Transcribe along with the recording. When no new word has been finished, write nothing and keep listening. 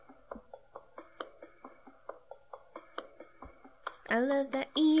I love that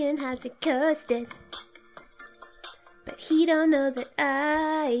Ian has a costas, but he don't know that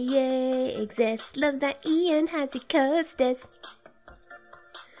I exist. Love that Ian has a costas.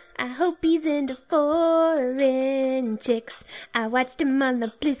 I hope he's into foreign chicks. I watched him on the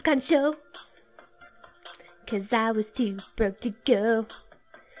BlizzCon show, 'cause I was too broke to go.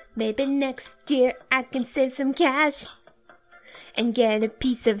 Maybe next year I can save some cash and get a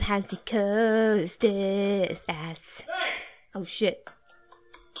piece of Hazzy Costas ass. Oh shit.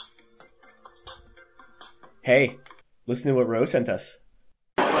 Hey, listen to what Ro sent us.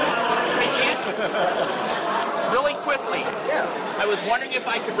 Really quickly, I was wondering if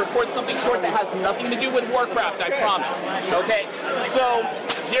I could record something short that has nothing to do with Warcraft, I promise. Okay, so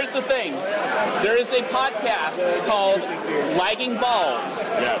here's the thing. There is a podcast called Lagging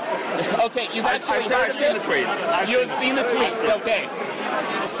Balls. Yes. Okay, you've actually heard I've of seen this? the tweets. You have seen the tweets, okay.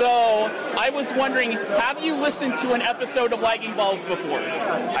 So, I was wondering, have you listened to an episode of Lagging Balls before?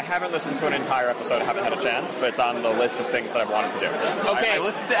 I haven't listened to an entire episode. I haven't had a chance, but it's on the list of things that I've wanted to do. Okay. I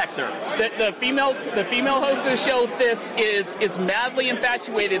listened to excerpts. The female host of the show, Fist, is madly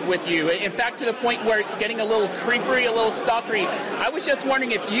infatuated with you. In fact, to the point where it's getting a little creepery, a little stalkery. I was just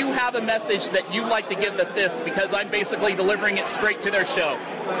wondering if you have a message that you'd like to give the Fist, because I'm basically delivering it straight to their show.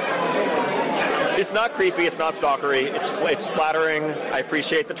 It's not creepy. It's not stalkery. It's flattering. I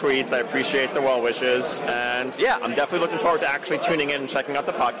appreciate the tweets. I appreciate the well wishes. And yeah, I'm definitely looking forward to actually tuning in and checking out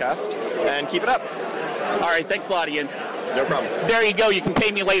the podcast. And keep it up. All right, thanks a lot, Ian. No problem. There you go. You can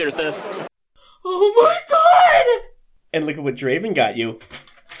pay me later, Fist. Oh my god! And look at what Draven got you.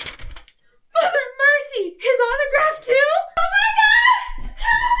 Mother mercy! His autograph too? Oh my god!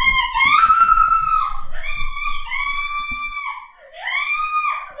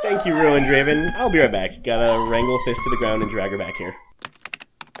 Thank you, Ro and Draven. I'll be right back. Gotta wrangle Fist to the ground and drag her back here.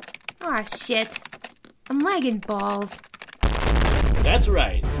 Aw, shit. I'm lagging balls. That's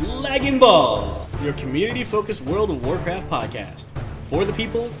right, Lagging Balls, your community-focused World of Warcraft podcast. For the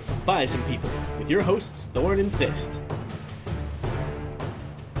people, by some people, with your hosts, Thorn and Fist.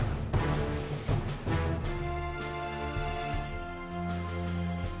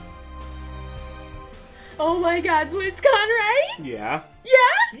 Oh my god, BlizzCon, right? Yeah. Yeah?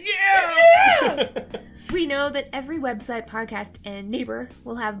 Yeah! We know that every website, podcast, and neighbor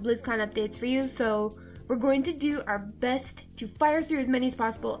will have BlizzCon updates for you, so we're going to do our best to fire through as many as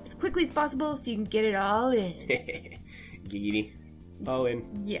possible, as quickly as possible, so you can get it all in. Giggity. All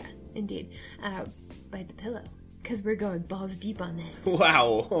in. Yeah, indeed. Bite the pillow, because we're going balls deep on this.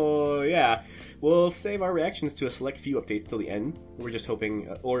 Wow. Oh, yeah. We'll save our reactions to a select few updates till the end. We're just hoping,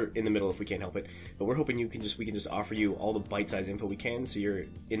 or in the middle if we can't help it, but we're hoping we can just offer you all the bite-sized info we can so you're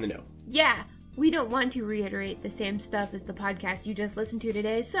in the know. Yeah, we don't want to reiterate the same stuff as the podcast you just listened to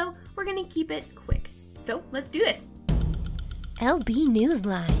today, so we're going to keep it quick. So, let's do this. LB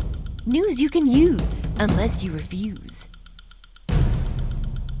Newsline. News you can use, unless you refuse.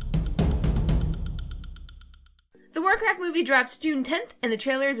 The Warcraft movie drops June 10th, and the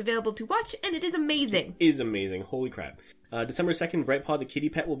trailer is available to watch, and it is amazing. It is amazing. Holy crap. December 2nd, Brightpaw the Kitty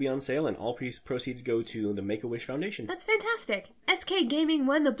Pet will be on sale, and all proceeds go to the Make-A-Wish Foundation. That's fantastic. SK Gaming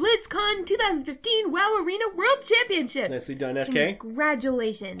won the BlizzCon 2015 WoW Arena World Championship. Nicely done, SK.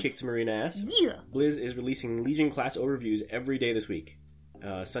 Congratulations. Kicked some arena ass. Yeah. Blizz is releasing Legion class overviews every day this week.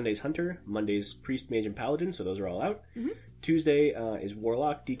 Sunday's Hunter, Monday's Priest, Mage, and Paladin, so those are all out. Mm-hmm. Tuesday is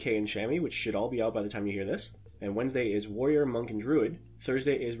Warlock, DK, and Chamois, which should all be out by the time you hear this. And Wednesday is Warrior, Monk, and Druid.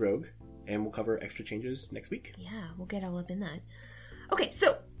 Thursday is Rogue. And we'll cover extra changes next week. Yeah, we'll get all up in that. Okay,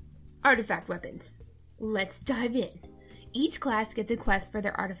 so, artifact weapons. Let's dive in. Each class gets a quest for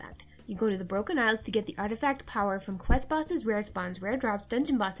their artifact. You go to the Broken Isles to get the artifact power from quest bosses, rare spawns, rare drops,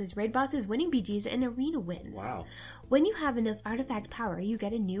 dungeon bosses, raid bosses, winning BGs, and arena wins. Wow. When you have enough artifact power, you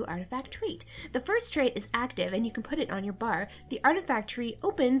get a new artifact trait. The first trait is active, and you can put it on your bar. The artifact tree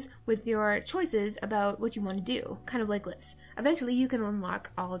opens with your choices about what you want to do, kind of like glyphs. Eventually, you can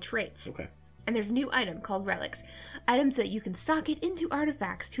unlock all traits. Okay. And there's a new item called relics. Items that you can socket into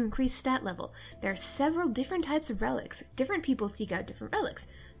artifacts to increase stat level. There are several different types of relics. Different people seek out different relics.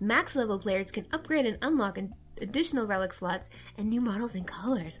 Max level players can upgrade and unlock additional relic slots and new models and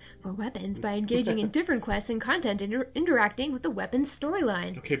colors for weapons by engaging in different quests and content interacting with the weapon's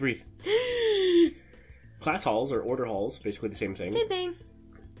storyline. Okay, breathe. Class halls or order halls, basically the same thing. Same thing.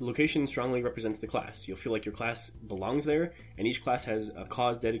 The location strongly represents the class. You'll feel like your class belongs there, and each class has a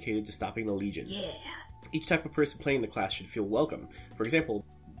cause dedicated to stopping the Legion. Yeah. Each type of person playing the class should feel welcome. For example,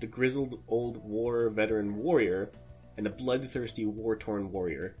 the grizzled old war veteran warrior and the bloodthirsty war-torn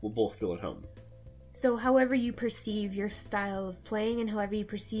warrior will both feel at home. So however you perceive your style of playing and however you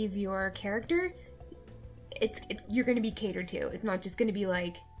perceive your character, you're going to be catered to. It's not just going to be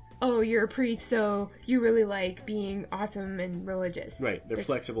like, oh, you're a priest, so you really like being awesome and religious. Right. They're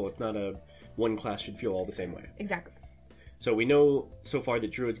flexible. It's not a one class should feel all the same way. Exactly. So we know so far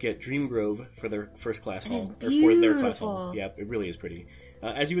that druids get Dream Grove for their first class hall. It's Or for their class beautiful. hall. Yeah, it really is pretty.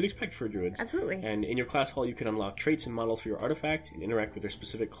 As you would expect for druids. Absolutely. And in your class hall, you can unlock traits and models for your artifact and interact with their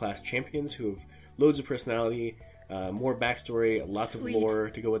specific class champions who have loads of personality, more backstory, lots Sweet. of lore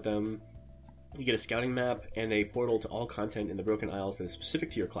to go with them. You get a scouting map and a portal to all content in the Broken Isles that is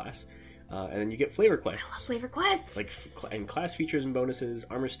specific to your class. And then you get flavor quests. Flavor quests. And class features and bonuses,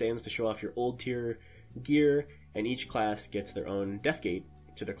 armor stands to show off your old tier gear, and each class gets their own death gate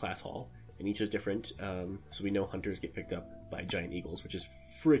to their class hall. And each is different, so we know hunters get picked up by giant eagles, which is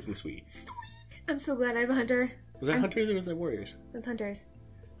freaking sweet. I'm so glad I have a hunter. Was that hunters or was that warriors? That's hunters.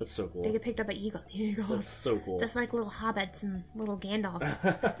 That's so cool. They get picked up by eagles. That's so cool. Just like little hobbits and little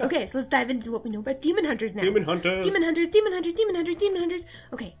Gandalf. Okay, so let's dive into what we know about demon hunters now. Demon hunters! Demon hunters, demon hunters, demon hunters, demon hunters.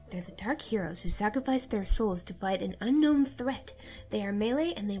 Okay, they're the dark heroes who sacrifice their souls to fight an unknown threat. They are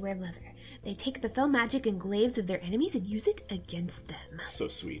melee and they wear leather. They take the fell magic and glaives of their enemies and use it against them. So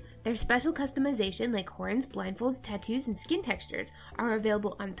sweet. Their special customization, like horns, blindfolds, tattoos, and skin textures, are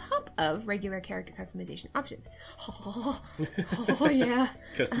available on top of regular character customization options. Oh yeah.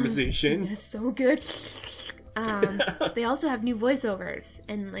 Customization. That's so good. They also have new voiceovers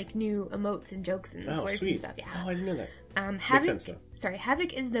and like new emotes and jokes and Oh, words sweet. and stuff. Yeah. Oh, I didn't know that. Havoc, sense, though.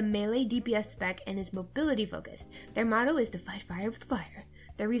 Havoc is the melee DPS spec and is mobility focused. Their motto is to fight fire with fire.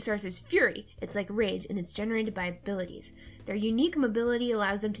 Their resource is Fury. It's like Rage, and it's generated by abilities. Their unique mobility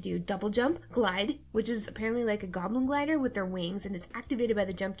allows them to do double jump, glide, which is apparently like a goblin glider with their wings, and it's activated by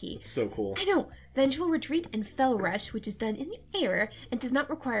the jump key. So cool. I know! Vengeful Retreat and Fell Rush, which is done in the air and does not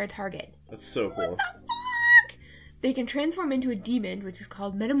require a target. That's so cool. Fuck! They can transform into a demon, which is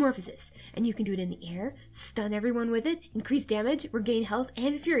called Metamorphosis, and you can do it in the air, stun everyone with it, increase damage, regain health,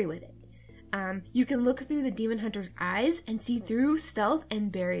 and fury with it. You can look through the demon hunter's eyes and see through stealth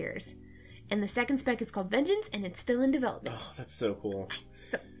and barriers. And the second spec is called Vengeance, and it's still in development. Oh, that's so cool.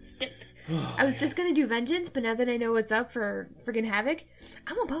 So stoked. I was just gonna do Vengeance, but now that I know what's up for friggin' Havoc,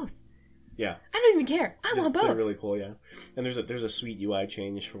 I want both. Yeah. I don't even care. I want They're both. really cool, yeah. And there's a sweet UI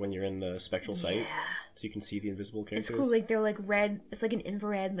change for when you're in the spectral sight, so you can see the invisible characters. It's cool. Like they're like red. It's like an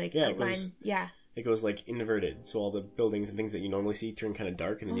infrared like Yeah, it outline. goes- Yeah. It goes like inverted, so all the buildings and things that you normally see turn kind of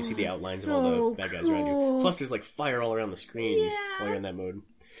dark, and then you see the outlines so of all the bad guys around you. cool. Plus, there's like fire all around the screen Yeah. while you're in that mode.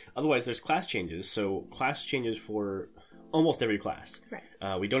 Otherwise, there's class changes. So class changes for almost every class.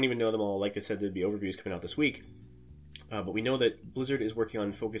 Right. We don't even know them all. Like I said, there'd be overviews coming out this week. But we know that Blizzard is working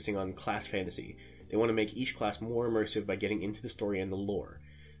on focusing on class fantasy. They want to make each class more immersive by getting into the story and the lore.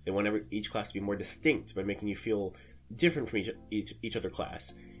 They want each class to be more distinct by making you feel different from each other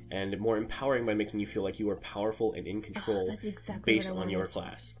class, and more empowering by making you feel like you are powerful and in control that's exactly based what I on wanted. your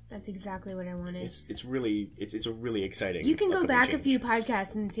class. That's exactly what I wanted. It's a really exciting. You can go upcoming back a change. few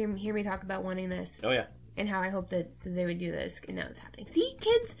podcasts and hear me talk about wanting this Oh yeah, and how I hope that they would do this, and now it's happening. See,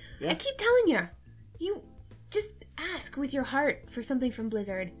 kids, Yeah. I keep telling you, you just ask with your heart for something from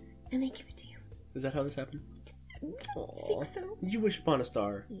Blizzard, and they give it to you. is that how this happened? I think so. You wish upon a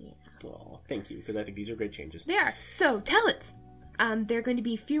star. Yeah. Aw, thank you, because I think these are great changes. They are. So, talents. There are going to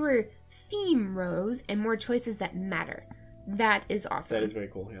be fewer theme rows and more choices that matter. That is awesome. That is very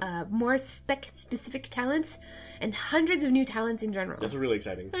cool. Yeah. More spec-specific talents and hundreds of new talents in general. That's really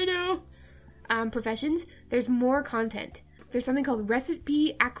exciting. I know. Professions. There's more content. There's something called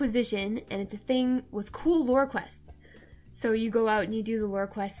recipe acquisition, and it's a thing with cool lore quests. So you go out and you do the lore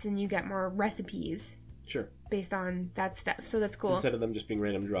quests, and you get more recipes Sure. based on that stuff. So that's cool. Instead of them just being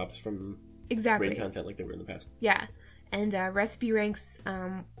random drops from Exactly. raid content like they were in the past. Yeah. And recipe ranks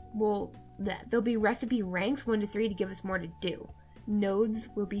there'll be recipe ranks 1 to 3 to give us more to do. Nodes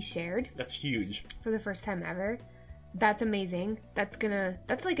will be shared That's huge. for the first time ever. That's amazing. That's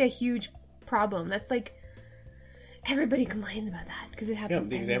like a huge problem. That's like everybody complains about that because it Yeah, happens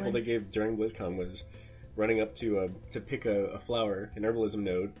the to example everyone. they gave during BlizzCon was running up to pick a flower, an herbalism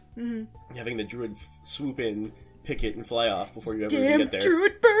node, having the druid swoop in, pick it, and fly off before you ever even Damn get there.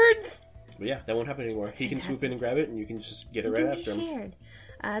 druid birds! But yeah, that won't happen anymore. He can swoop in and grab it, and you can just get it It right can be after him.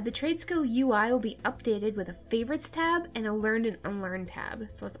 shared. The trade skill UI will be updated with a favorites tab and a learned and unlearned tab.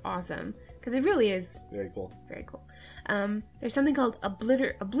 So that's awesome because it really is Very cool. very cool. There's something called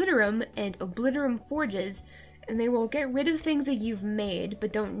Obliterum and Obliterum Forges, and they will get rid of things that you've made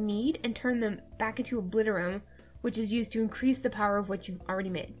but don't need and turn them back into Obliterum, which is used to increase the power of what you've already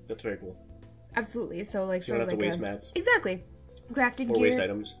made. That's very cool. Absolutely. So like So you don't have sort of to like waste mats exactly crafted or gear. waste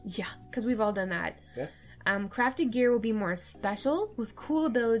items. Yeah, because we've all done that. Yeah. Crafted gear will be more special, with cool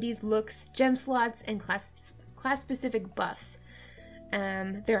abilities, looks, gem slots, and class-specific buffs.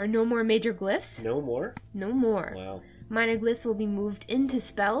 There are no more major glyphs. No more? No more. Wow. Minor glyphs will be moved into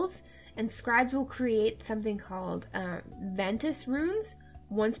spells, and scribes will create something called Ventus runes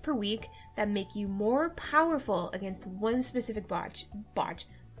once per week that make you more powerful against one specific boss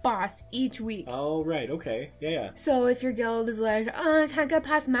each week. Oh, right, okay. Yeah. So if your guild is like, oh, I can't get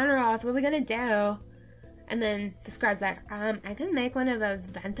past Manaroth, what are we gonna do? And then the scribe's like, I can make one of those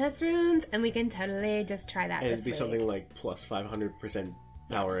Ventus runes, and we can totally just try that. And it'd be something like plus 500%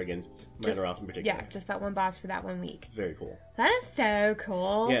 power against Manaroth in particular. Yeah, just that one boss for that 1 week. Very cool. That is so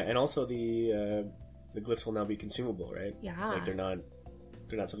cool. Yeah, and also the glyphs will now be consumable, right? Yeah. Like they're not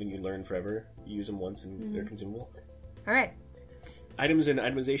something you learn forever. You use them once and they're consumable. All right. Items and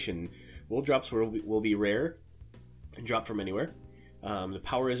itemization. World drops will be rare and drop from anywhere. The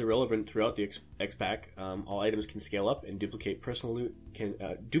power is irrelevant throughout the X pack. All items can scale up, and duplicate personal loot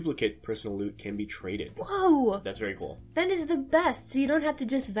can be traded. Whoa! That's very cool. That is the best. So you don't have to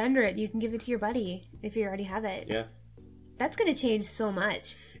just vendor it. You can give it to your buddy if you already have it. Yeah. That's going to change so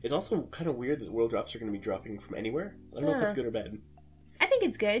much. It's also kind of weird that world drops are going to be dropping from anywhere. I don't know if that's good or bad. I think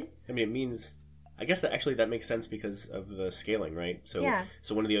it's good. I mean, it means... I guess that makes sense because of the scaling, right? So, yeah.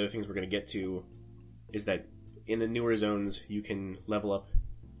 So one of the other things we're going to get to is that in the newer zones, you can level up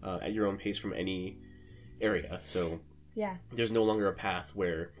at your own pace from any area. So yeah, there's no longer a path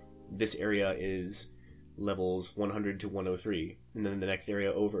where this area is levels 100 to 103, and then the next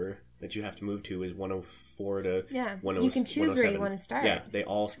area over that you have to move to is 104 to 107. You can choose where you want to start. Yeah, they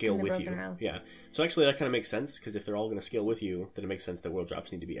all scale with you. Isle. Yeah, so actually that kind of makes sense, because if they're all going to scale with you, then it makes sense that world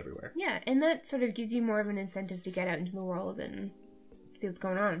drops need to be everywhere. Yeah, and that sort of gives you more of an incentive to get out into the world and see what's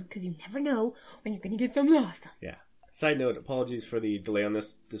going on, because you never know when you're going to get something awesome. Yeah. Side note: apologies for the delay on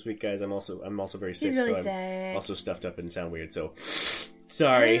this week, guys. I'm also very sick. He's really so sick. I'm also stuffed up and sound weird. So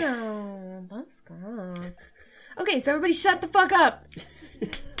sorry. Oh, that's gross. Okay, so everybody, shut the fuck up.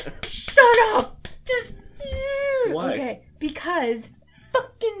 Shut up. Just. Why? Okay, because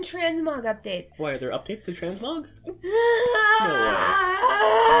fucking transmog updates. Why are there updates to transmog?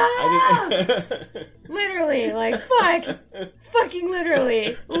 Literally, like fuck, fucking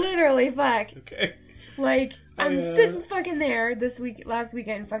literally fuck. Okay. Like, I'm sitting fucking there last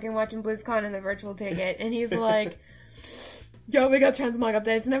weekend, fucking watching BlizzCon in the virtual ticket, and he's like, yo, we got transmog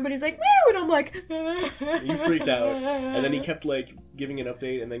updates, and everybody's like, woo, and I'm like, you freaked out, and then he kept, like, giving an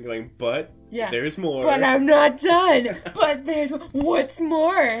update, and then going, but, there's more. But I'm not done, but there's, what's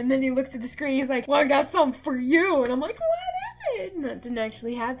more? And then he looks at the screen, he's like, well, I got something for you, and I'm like, what is it? And that didn't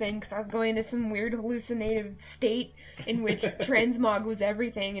actually happen, because I was going into some weird hallucinative state in which transmog was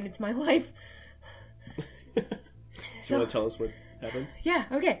everything, and it's my life. So, you want to tell us what happened? Yeah,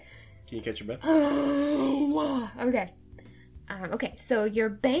 okay. Can you catch your breath? Okay. Okay, so your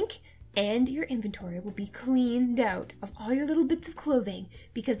bank and your inventory will be cleaned out of all your little bits of clothing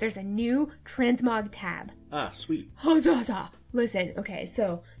because there's a new transmog tab. Ah, sweet. Listen, okay,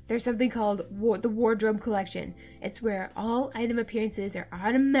 so there's something called the Wardrobe Collection. It's where all item appearances are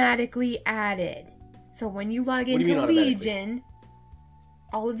automatically added. So when you log into Legion,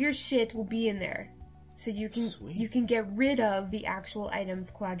 all of your shit will be in there. So you can get rid of the actual items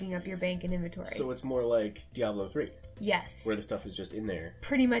clogging up your bank and inventory. So it's more like Diablo 3. Yes. Where the stuff is just in there.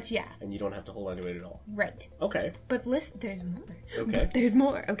 Pretty much, yeah. And you don't have to hold on to it at all. Right. Okay. But listen, there's more. Okay. There's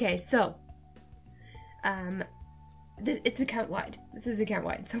more. Okay, so it's account-wide. This is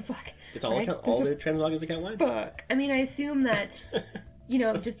account-wide, so fuck. It's all all the transmog is account-wide? Fuck. I mean, I assume that... You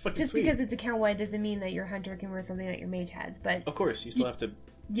know, just sweet. Because it's account-wide doesn't mean that your hunter can wear something that your mage has, but... Of course, you still have to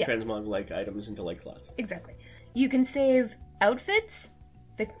transmog like items into like slots. Exactly. You can save outfits,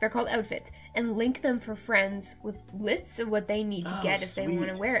 they're called outfits, and link them for friends with lists of what they need to get if they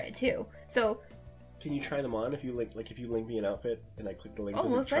want to wear it too. So... Can you try them on if you link me an outfit and I click the link? Oh,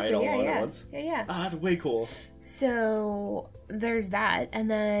 does most it try likely, it all on at once? Yeah. Ah, that's way cool. So there's that, and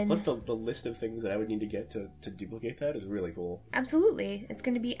then plus the list of things that I would need to get to duplicate that is really cool. Absolutely, it's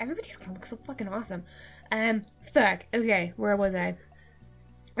gonna be everybody's gonna look so fucking awesome. Fuck. Okay, where was I?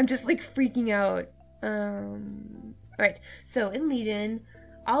 I'm just like freaking out. Alright, so in Legion,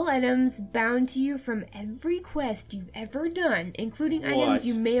 all items bound to you from every quest you've ever done, including items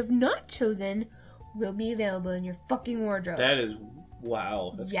you may have not chosen, will be available in your fucking wardrobe. That is,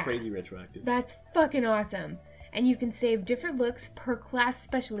 wow, that's crazy retroactive. That's fucking awesome. And you can save different looks per class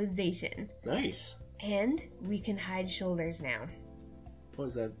specialization. Nice. And we can hide shoulders now. What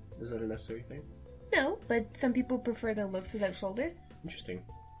is that? Is that a necessary thing? No, but some people prefer the looks without shoulders. Interesting.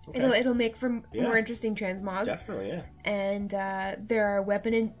 Okay. It'll make for Yeah. more interesting transmog. Definitely, yeah. And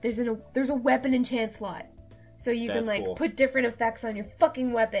there's a weapon enchant slot, so you can That's cool. put different effects on your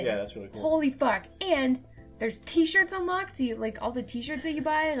fucking weapon. Yeah, that's really cool. Holy fuck! And there's T-shirts unlocked, so you all the T-shirts that you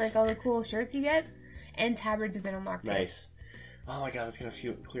buy and all the cool shirts you get, and tabards have been unlocked. too. Nice. Oh my god, that's gonna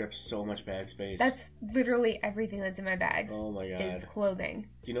clear up so much bag space. That's literally everything that's in my bags. Oh my god. Is clothing.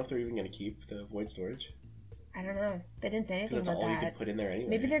 Do you know if they're even gonna keep the void storage? I don't know. They didn't say anything Because that's about all you that. could put in there anyway.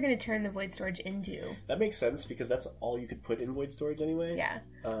 Maybe they're going to turn the void storage into. That makes sense because that's all you could put in void storage anyway. Yeah.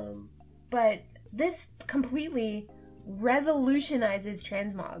 Um, But this completely revolutionizes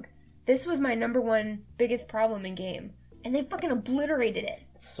transmog. This was my number one biggest problem in game. And they fucking obliterated it.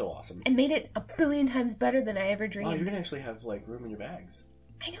 it's so awesome. And made it a billion times better than I ever dreamed. Wow, you're gonna actually have room in your bags.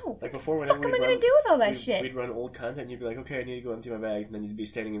 I know. Like before, What the whenever fuck am I going to do with all that shit? We'd run old content, you'd be like, okay, I need to go empty my bags, and then you'd be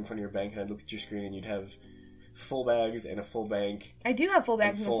standing in front of your bank, and I'd look at your screen, and you'd have full bags and a full bank. I do have full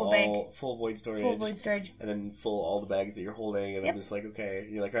bags and a full bank. Full void storage. Full void storage. And then full all the bags that you're holding, and Yep. I'm just like, okay.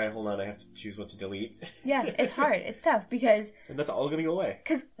 And you're like, alright, hold on, I have to choose what to delete. Yeah, it's hard. It's tough because And that's all gonna go away.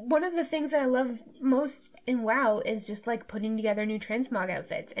 one of the things that I love most in WoW is just putting together new transmog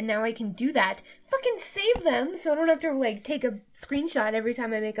outfits, and now I can do that. Fucking save them, so I don't have to take a screenshot every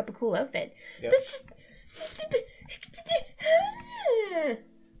time I make up a cool outfit. Yep. That's just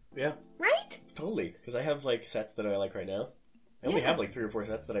Yeah, right. totally. Because I have sets that I like right now. I only Yeah. have 3 or 4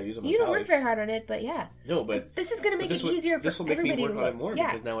 sets that I use on my You don't palette. work very hard on it, but yeah, No, but this is gonna make it easier for this will make me everybody work to on look. it more Yeah,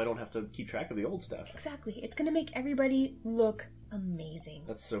 because now I don't have to keep track of the old stuff. exactly. It's gonna make everybody look amazing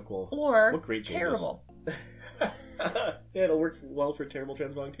That's so cool. or What great changes. terrible. Yeah, it'll work well for Terrible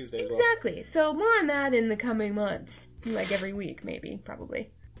Transmog Tuesday as well. Exactly. So more on that in the coming months, every week, maybe,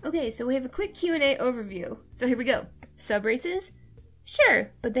 probably. Okay, so we have a quick Q&A overview. So here we go. Sub races?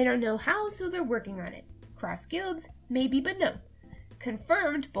 Sure, but they don't know how, so they're working on it. Cross guilds? Maybe, but no.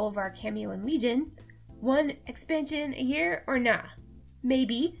 Confirmed Bolvar, Cameo, and Legion. 1 expansion a year or nah?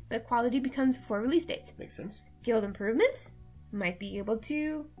 Maybe, but quality becomes before release dates. Makes sense. Guild improvements? Might be able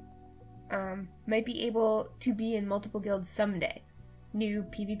to be in multiple guilds someday. New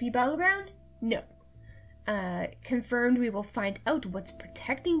PvP battleground? No. Confirmed we will find out what's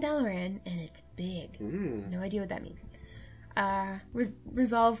protecting Dalaran, and it's big. No idea what that means.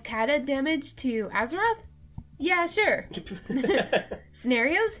 Resolve Kata damage to Azeroth? Yeah, sure.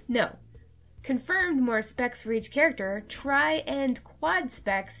 Scenarios? No. Confirmed more specs for each character, tri and quad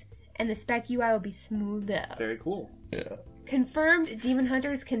specs, and the spec UI will be smoothed out. Very cool. Confirmed demon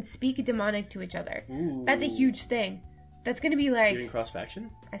hunters can speak demonic to each other. Ooh. That's a huge thing. That's gonna be Doing cross-faction?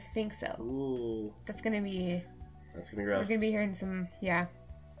 I think so. Ooh. That's gonna be, That's gonna be we're rough. gonna be hearing some, yeah.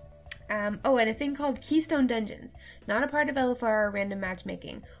 And a thing called Keystone Dungeons. Not a part of LFR or random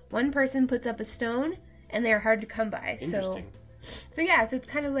matchmaking. One person puts up a stone, and they are hard to come by. Interesting. So it's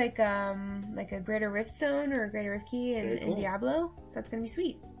kind of like a Greater Rift Zone or a Greater Rift Key Very in cool. Diablo. So that's gonna be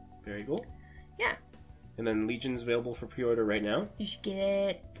sweet. Very cool. Yeah, And then Legion's available for pre-order right now. you should get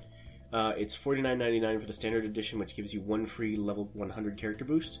it. It's $49.99 for the standard edition, which gives you 1 free level 100 character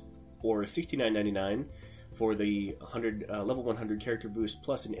boost, or $69.99 for the level 100 character boost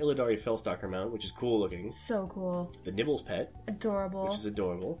plus an Illidari Fellstalker mount, which is cool looking. So cool. The Nibbles pet, Adorable. which is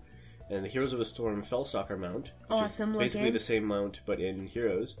adorable, and the Heroes of the Storm Fellstalker mount, which Awesome is basically looking. the same mount but in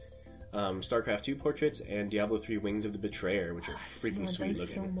Heroes. StarCraft 2 portraits and Diablo 3 Wings of the Betrayer, which are freaking Want sweet them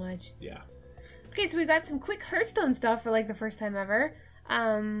so looking. much. Yeah. Okay, so we got some quick Hearthstone stuff for the first time ever.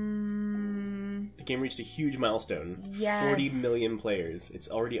 The game reached a huge milestone. Yes. 40 million players. It's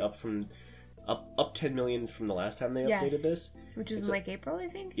already up 10 million from the last time they Yes. updated this. Which was It's in a- April, I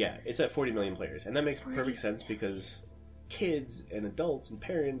think? Yeah, it's at 40 million players. And that makes 40 perfect sense because kids and adults and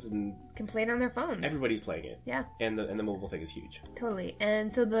parents and Can play it on their phones. everybody's playing it. Yeah, And the mobile thing is huge. totally.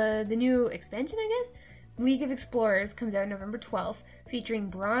 And so the new expansion, I guess, League of Explorers, comes out November 12th, featuring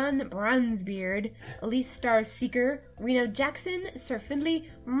Bron Bronzebeard, Elise Star Seeker, Reno Jackson, Sir Findlay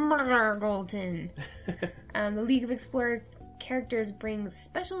Margolton. The League of Explorers characters bring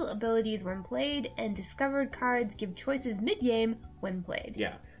special abilities when played, and discovered cards give choices mid-game when played.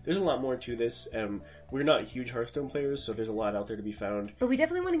 Yeah. There's a lot more to this. We're not huge Hearthstone players, so there's a lot out there to be found. But we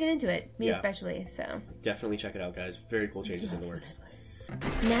definitely want to get into it, me Yeah. especially, so. Definitely check it out, guys. Very cool changes in the works.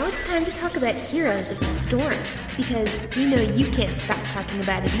 Now it's time to talk about Heroes of the Storm, because we know you can't stop talking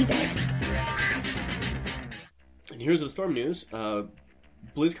about it either. And Heroes of the Storm news.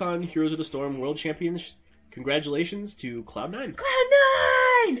 BlizzCon Heroes of the Storm World Champions. Congratulations to Cloud9.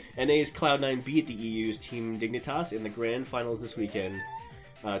 Cloud9! NA's Cloud9 beat the EU's Team Dignitas in the grand finals this weekend.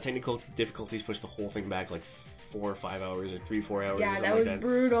 Technical difficulties pushed the whole thing back 4 or 5 hours or 3-4 hours. Yeah, or that was like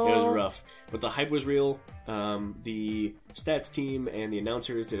brutal. It was rough, but the hype was real. The stats team and the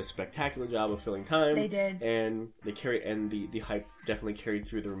announcers did a spectacular job of filling time. They did, and the hype definitely carried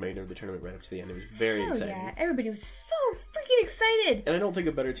through the remainder of the tournament right up to the end. It was very exciting. Yeah, everybody was so freaking excited. And I don't think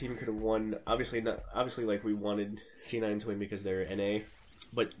a better team could have won. Obviously, like we wanted C9 to win because they're NA.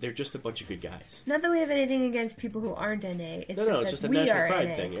 But they're just a bunch of good guys. Not that we have anything against people who aren't NA. It's it's just a national pride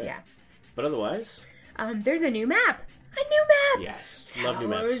NA. thing. Yeah. But otherwise, there's a new map. A new map. Yes, love new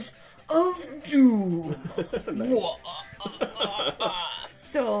maps. Of Doom.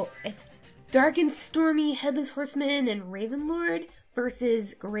 So it's dark and stormy Headless Horseman and Ravenlord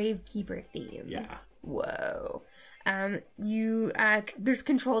versus Gravekeeper theme. Yeah. Whoa. There's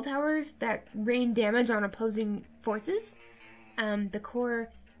control towers that rain damage on opposing forces. The core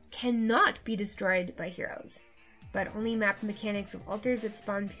cannot be destroyed by heroes, but only map mechanics of altars that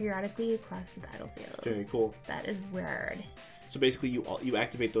spawn periodically across the battlefield. Very cool. That is weird. So basically, you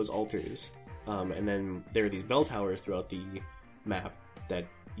activate those altars, and then there are these bell towers throughout the map that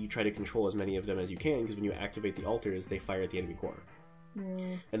you try to control as many of them as you can, because when you activate the altars, they fire at the enemy core.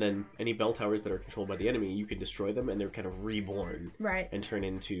 And then any bell towers that are controlled by the enemy, you can destroy them, and they're kind of reborn, Right. and turn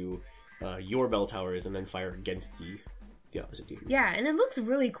into your bell towers, and then fire against the opposite team. Yeah, and it looks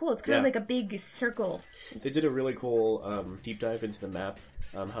really cool. It's kind of Yeah. like a big circle. They did a really cool deep dive into the map,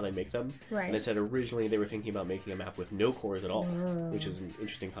 how they make them. Right. And they said originally they were thinking about making a map with no cores at all, which is an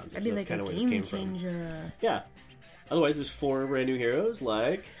interesting concept. That'd be That's like kind a of where this game came from. changer. Yeah. Otherwise, there's 4 brand new heroes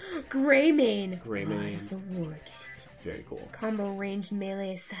like Greymane. Greymane. Lord of the War. Very cool. Combo ranged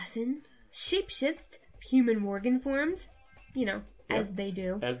melee assassin. Shapeshift. Human Worgen forms. As they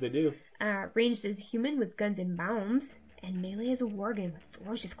do. As they do. Ranged as human with guns and bombs. And melee as a Worgen with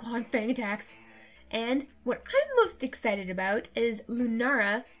ferocious claw and fang attacks. And what I'm most excited about is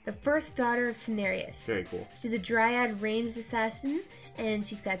Lunara, the first daughter of Cenarius. Very cool. She's a dryad ranged assassin, and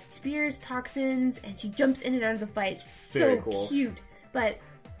she's got spears, toxins, and she jumps in and out of the fight. It's Very so cool. cute. But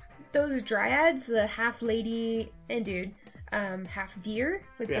those dryads, the half lady and dude, half deer,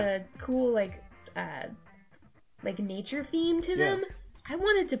 with the cool like nature theme to them. I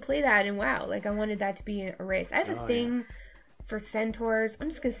wanted to play that in WoW. Like, I wanted that to be a race. I have a thing for centaurs. I'm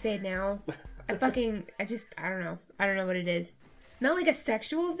just gonna say it now. I don't know. I don't know what it is. Not like a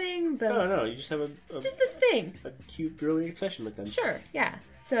sexual thing, but No, you just have just a thing. a cute girly obsession with them. Sure, yeah.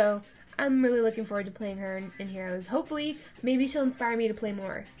 So I'm really looking forward to playing her in Heroes. Hopefully, maybe she'll inspire me to play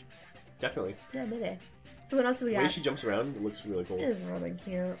more. Definitely. Yeah, maybe. So what else do we The way got? she jumps around, it looks really cool. It is really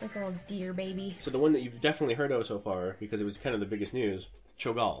cute, like a little deer baby. So the one that you've definitely heard of so far, because it was kind of the biggest news,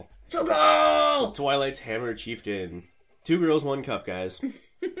 Cho'Gall. Cho'Gall! Twilight's Hammer Chieftain. 2 girls, 1 cup, guys.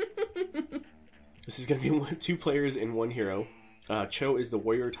 This is going to be 2 players in 1 hero. Cho is the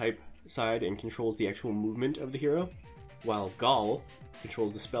warrior type side and controls the actual movement of the hero, while Gall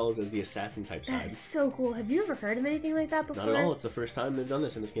controls the spells as the assassin type That side. is so cool. Have you ever heard of anything like that before? Not at all. It's the first time they've done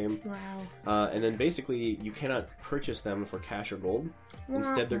this in this game. Wow. And then basically, you cannot purchase them for cash or gold.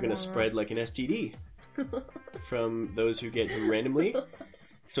 Instead, they're going to spread like an STD from those who get them randomly.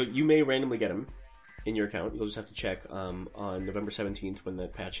 So you may randomly get them in your account. You'll just have to check on November 17th when the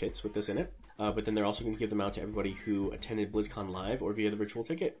patch hits with this in it. But then they're also going to give them out to everybody who attended BlizzCon Live or via the virtual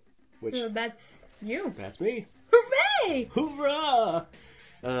ticket. Which So that's you. That's me. Hooray! Hoorah!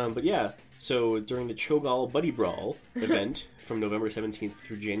 But yeah, so during the Cho'Gall Buddy Brawl event from November 17th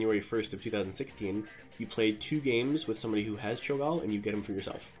through January 1st of 2016, you play 2 games with somebody who has Cho'Gall, and you get him for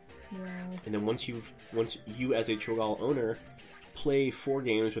yourself. Wow. And then once you as a Cho'Gall owner play 4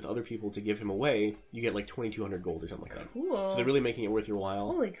 games with other people to give him away, you get like 2,200 gold or something like that. Cool. So they're really making it worth your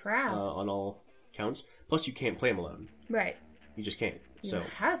while. Holy crap. On all counts. Plus, you can't play him alone. Right. You just can't. You So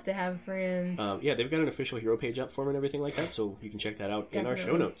have to have friends. yeah, they've got an official hero page up for him and everything like that, so you can check that out in our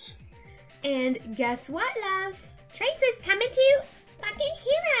show Definitely. notes. And guess what, loves? Tracer's coming to Fucking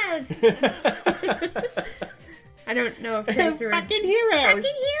Heroes! I don't know if Tracer would... Fucking heroes! Fucking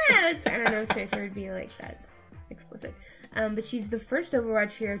Heroes! I don't know if Tracer would be like that explicit. But she's the first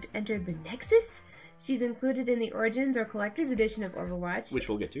Overwatch hero to enter the Nexus. She's included in the Origins or Collector's Edition of Overwatch. Which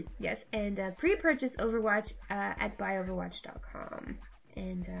we'll get to. Yes, and pre-purchase Overwatch at buyoverwatch.com.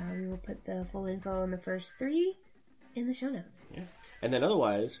 And we will put the full info on the first 3 in the show notes. Yeah. And then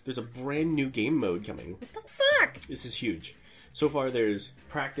otherwise, there's a brand new game mode coming. What the fuck? This is huge. So far, there's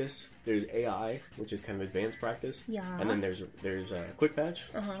practice, there's AI, which is kind of advanced practice. Yeah. And then there's quick patch,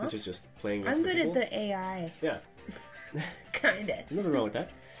 which is just playing against I'm good people. at the AI. Yeah. Kinda. Nothing wrong with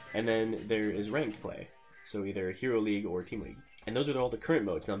that. And then there is ranked play. So either Hero League or Team League. And those are all the current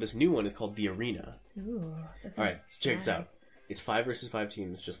modes. Now, this new one is called The Arena. Ooh, that sounds Alright, so check this bad. out. It's 5 versus 5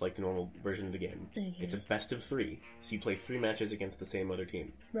 teams, just like the normal version of the game. Okay. It's a best of 3, so you play 3 matches against the same other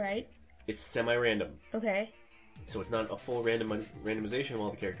team. Right. It's semi-random, Okay. so it's not a full randomization of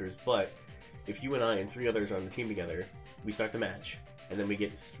all the characters, but if you and I and 3 others are on the team together, we start the match, and then we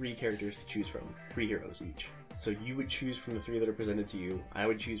get 3 characters to choose from, 3 heroes each. So you would choose from the 3 that are presented to you, I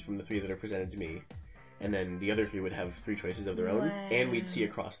would choose from the 3 that are presented to me, and then the other 3 would have 3 choices of their own, and we'd see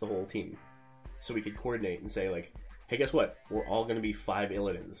across the whole team. So we could coordinate and say, like, hey, guess what? We're all going to be 5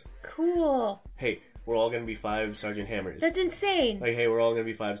 Illidan's. Cool. Hey, we're all going to be 5 Sergeant Hammers. That's insane. Like, hey, we're all going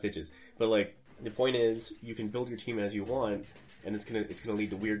to be 5 Stitches. But, like, the point is, you can build your team as you want, and it's gonna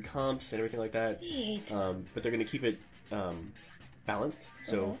lead to weird comps and everything like that. Neat. But they're going to keep it balanced.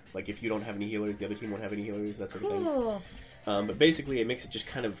 So, like, if you don't have any healers, the other team won't have any healers, that sort of thing. Cool. But basically, it makes it just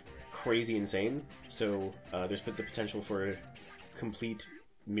kind of crazy insane. So, there's the potential for complete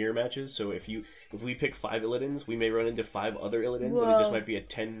mirror matches. So if we pick 5 Illidan's, we may run into 5 other Illidan's, and it just might be a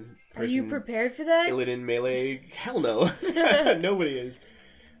 10-person. Are you prepared for that? Illidan melee? Hell no. Nobody is.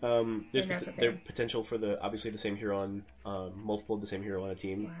 There's potential for obviously the same hero on multiple of the same hero on a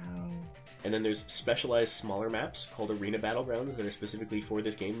team. Wow. And then there's specialized smaller maps called Arena Battlegrounds that are specifically for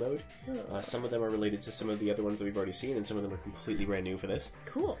this game mode. Some of them are related to some of the other ones that we've already seen, and some of them are completely brand new for this.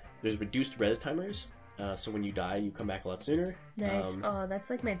 Cool. There's reduced res timers. So when you die, you come back a lot sooner. Nice. That's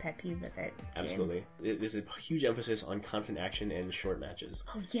like my pet peeve with it. Absolutely. There's a huge emphasis on constant action and short matches.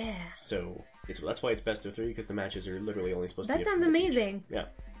 Oh, yeah. So that's why it's best of 3, because the matches are literally only supposed to be... That sounds amazing. Yeah.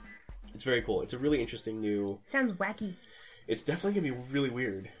 It's very cool. It's a really interesting new... Sounds wacky. It's definitely going to be really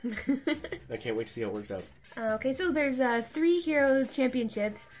weird. I can't wait to see how it works out. Okay, so there's 3 hero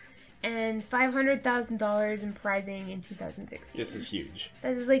championships and $500,000 in prizing in 2016. This is huge.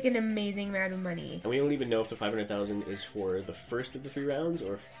 That is like an amazing amount of money. And we don't even know if the $500,000 is for the first of the 3 rounds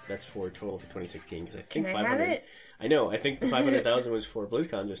or if that's for total for 2016. Because I think Can I have it? I know. I think the $500,000 was for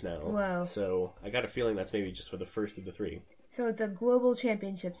BlizzCon just now. Whoa. So I got a feeling that's maybe just for the first of the 3. So it's a global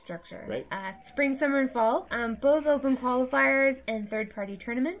championship structure. Right. Spring, summer, and fall. Both open qualifiers and third-party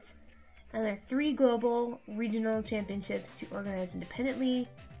tournaments. And there are 3 global regional championships to organize independently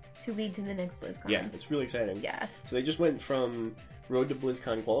to lead to the next BlizzCon. Yeah, it's really exciting. Yeah. So they just went from Road to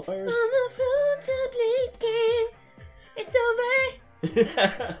BlizzCon qualifiers. On the road to BlizzCon, it's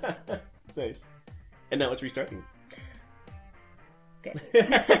over. Nice. And now it's restarting. Okay.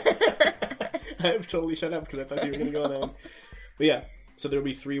 I've totally shut up because I thought you were going to go on that one. But yeah, so there'll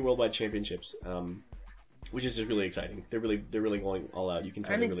be 3 worldwide championships, which is just really exciting. They're really going all out. You can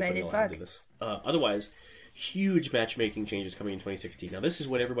tell I'm they're really excited. putting a lot into this. Otherwise, huge matchmaking changes coming in 2016. Now, this is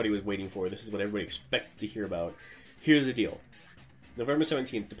what everybody was waiting for. This is what everybody expected to hear about. Here's the deal. November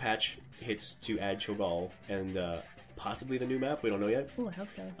 17th, the patch hits to add Cho'Gall and possibly the new map. We don't know yet. Oh, I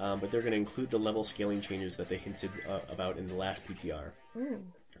hope so. But they're going to include the level scaling changes that they hinted about in the last PTR. Ooh.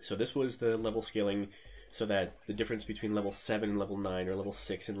 So this was the level scaling so that the difference between level 7 and level 9, or level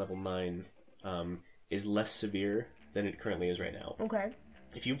 6 and level 9, is less severe than it currently is right now. Okay.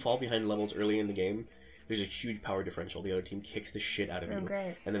 If you fall behind levels early in the game, there's a huge power differential. The other team kicks the shit out of you,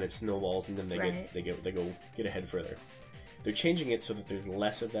 great. and then it snowballs, and then they go get ahead further. They're changing it so that there's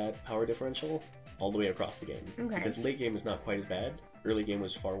less of that power differential all the way across the game. Okay. Because late game is not quite as bad. Early game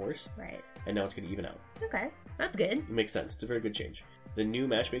was far worse. Right. And now it's going to even out. Okay. That's good. It makes sense. It's a very good change. The new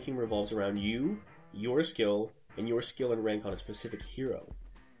matchmaking revolves around you, your skill and rank on a specific hero.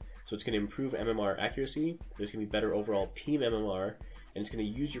 So it's going to improve MMR accuracy, there's going to be better overall team MMR, and it's going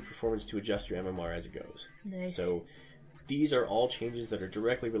to use your performance to adjust your MMR as it goes. Nice. So these are all changes that are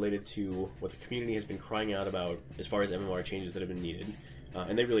directly related to what the community has been crying out about as far as MMR changes that have been needed.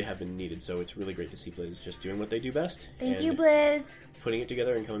 And they really have been needed, so it's really great to see Blizz just doing what they do best. Thank you, Blizz. Putting it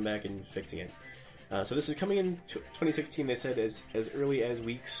together and coming back and fixing it. So this is coming in 2016, they said, as early as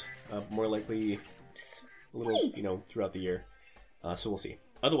weeks, more likely a little, throughout the year. So we'll see.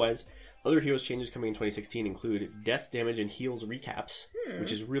 Otherwise, other Heroes changes coming in 2016 include death, damage, and heals recaps,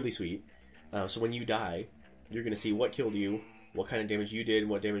 which is really sweet. So when you die, you're going to see what killed you, what kind of damage you did,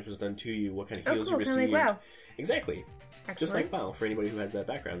 what damage was done to you, what kind of heals you received. Kind of like WoW. Exactly. Excellent. Just like WoW, for anybody who has that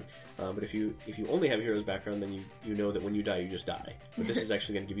background. But if you only have a hero's background, then you know that when you die, you just die. But this is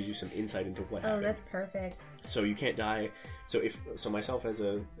actually going to give you some insight into what happened. Oh, that's perfect. So you can't die. So myself as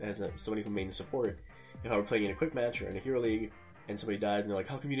somebody who mains support, if I were playing in a quick match or in a hero league, and somebody dies and they're like,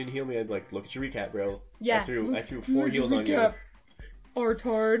 "How come you didn't heal me?" I'd be like, "Look at your recap, bro. Yeah. I threw 4 heals on you.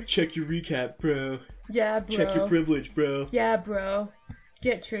 Artard. Check your recap, bro. Yeah, bro. Check your privilege, bro. Yeah, bro.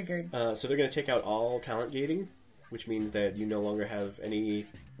 Get triggered." So they're going to take out all talent gating, which means that you no longer have any.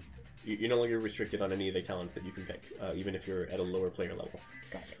 You're no longer restricted on any of the talents that you can pick, even if you're at a lower player level.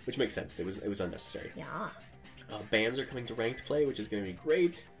 Gotcha. Which makes sense. It was unnecessary. Yeah. Bans are coming to ranked play, which is going to be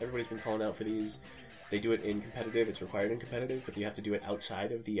great. Everybody's been calling out for these. They do it in competitive. It's required in competitive, but you have to do it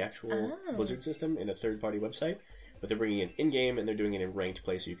outside of the actual Blizzard system in a third-party website. But they're bringing it in-game, and they're doing it in ranked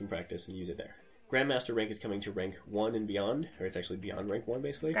play, so you can practice and use it there. Grandmaster rank is coming to rank 1 and beyond, or it's actually beyond rank 1,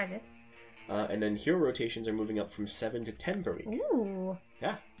 basically. Gotcha. And then hero rotations are moving up from 7 to 10 per week. Ooh.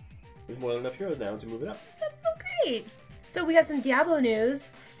 Yeah. There's more than enough heroes now to move it up. That's so great. So we got some Diablo news.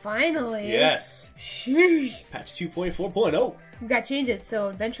 Finally. Yes. Sheesh. Patch 2.4.0. We got changes. So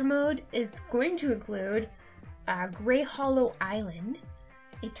adventure mode is going to include Grey Hollow Island,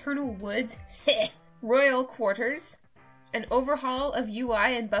 Eternal Woods, Royal Quarters, an overhaul of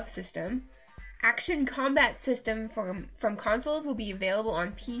UI and buff system. Action combat system from consoles will be available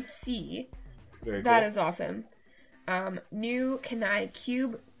on PC. Very That cool. is awesome. New Kanai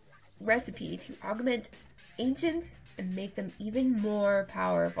Cube recipe to augment ancients and make them even more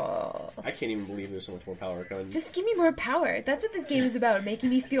powerful. I can't even believe there's so much more power coming. Just give me more power. That's what this game is about, making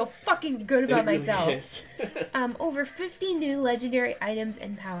me feel fucking good about It really myself. is. Over 50 new legendary items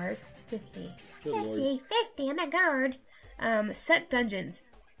and powers. 50. Good lord. 50, oh my god. Set dungeons.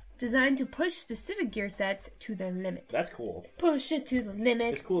 Designed to push specific gear sets to their limit. That's cool. Push it to the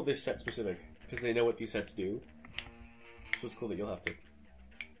limit. It's cool that they're set specific, because they know what these sets do. So it's cool that you'll have to...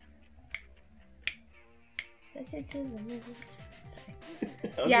 Push it to the limit. Sorry.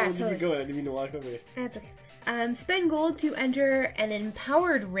 I was Yeah, gonna keep totally. it going. I didn't mean to walk over you. That's okay. Spend gold to enter an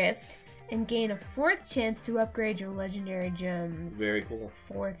empowered rift and gain a 4th chance to upgrade your legendary gems. Very cool.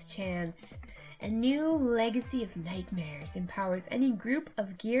 4th chance. A new Legacy of Nightmares empowers any group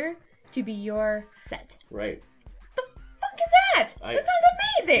of gear to be your set. Right. The fuck is that? That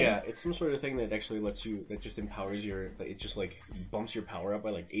sounds amazing! Yeah, it's some sort of thing that actually lets you, that just empowers your, it just like bumps your power up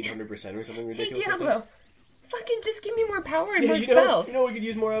by like 800% or something Hey ridiculous. like Diablo, fucking just give me more power and that. more you spells. You know what we could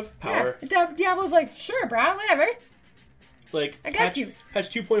use more of? Power. Yeah. Diablo's like, sure, brah, whatever. It's like, I got patch, you.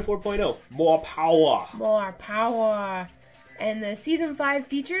 Patch 2.4.0. More power. More power. And the Season 5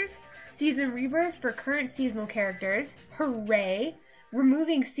 features, Season Rebirth for current seasonal characters. Hooray.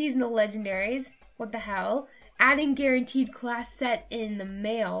 Removing seasonal legendaries. What the hell? Adding guaranteed class set in the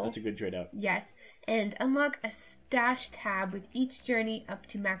mail. That's a good trade out. Yes. And unlock a stash tab with each journey up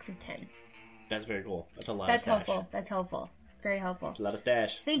to max of 10. That's very cool. That's a lot That's of stash. helpful. That's helpful. Very helpful. That's a lot of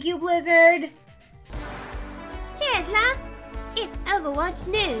stash. Thank you, Blizzard! Cheers, love. It's Overwatch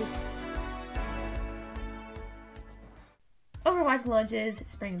news. Overwatch launches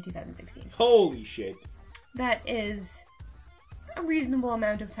spring of 2016. Holy shit. That is a reasonable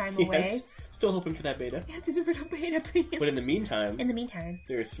amount of time away. Yes. Still hoping for that beta. Yeah, it's a little beta, please. But in the meantime, In the meantime,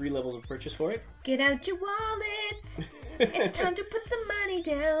 there are 3 levels of purchase for it. get out your wallets. It's time to put some money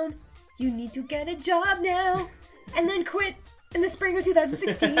down. You need to get a job now, and then quit in the spring of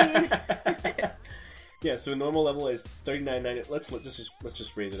 2016. Yeah, so normal level is $39.99. Let's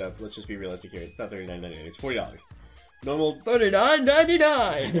just raise it up. Let's just be realistic here. It's not $39.99. It's $40. Normal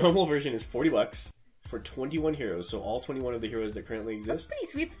 $39.99. normal version is $40 for 21 heroes. So all 21 of the heroes that currently That's exist, pretty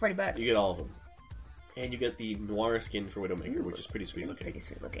sweet for $40. you get all of them, and you get the Noir skin for Widowmaker, which is pretty sweet It's looking. pretty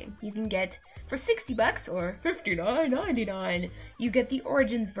sweet looking. You can get for $60 or $59.99. You get the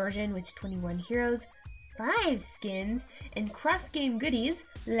Origins version, which 21 heroes, 5 skins, and cross-game goodies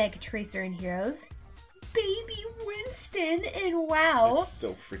like Tracer and Heroes, Baby Winston, and WoW, That's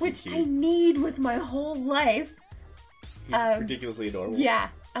so freaking which cute. I need with my whole life. He's ridiculously adorable. Yeah,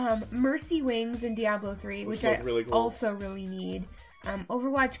 Mercy Wings in Diablo 3, which I look really cool. also really need.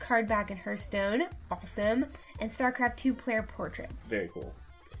 Overwatch card back in Hearthstone, awesome, and StarCraft 2 player portraits. Very cool.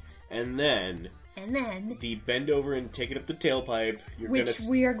 And then And then, the bend over and take it up the tailpipe. which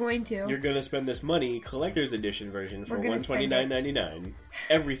we are going to. You're gonna spend this money, collector's edition version, for We're gonna spend it. $129.99.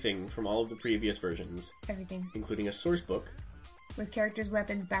 Everything from all of the previous versions, Everything. including a source book. With characters,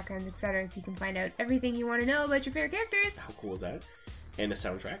 weapons, backgrounds, etc. So you can find out everything you want to know about your favorite characters. How cool is that? And a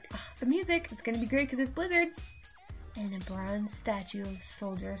soundtrack. The music, it's going to be great because it's Blizzard. And a bronze statue of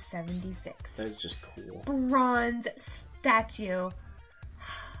Soldier 76. That is just cool. Bronze statue.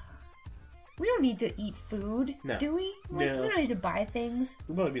 We don't need to eat food, No. do we? Like, No. we don't need to buy things.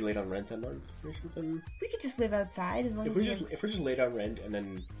 We'll probably be late on rent that month or something. We could just live outside as long If as we're just late on rent and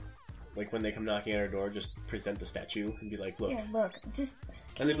then, like, when they come knocking at our door, just present the statue and be like, look. Yeah, look, just...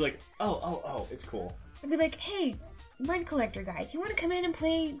 And they'd be like, oh, it's cool. I'd be like, hey, rent collector guy, do you want to come in and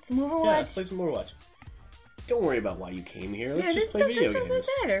play some Yeah, Overwatch? let's play some more Watch. Don't worry about why you came here. Let's Yeah, just play video games. doesn't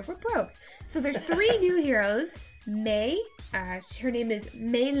matter. We're broke. So there's 3 new heroes. Mei, her name is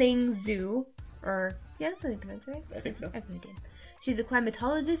Mei Ling Zhu, or yeah, that's how you pronounce it, right? I think so. I have no idea. She's a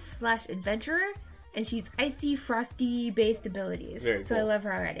climatologist / adventurer, and she's icy, frosty based abilities. Very So I cool. love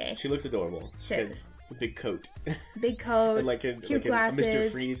her already. She looks adorable. She is. A big coat. Big coat, And cute a glasses.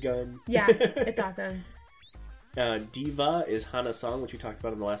 Mr. Freeze gun. Yeah, it's awesome. Diva is Hana Song, which we talked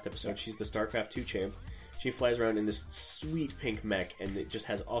about in the last episode. She's the StarCraft 2 champ. She flies around in this sweet pink mech, and it just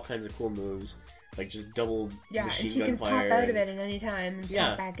has all kinds of cool moves, like just double Yeah, machine and she gun can fire. pop out of it at any time and Yeah.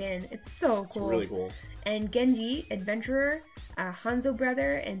 pop back in. It's so cool. It's really cool. And Genji, adventurer, Hanzo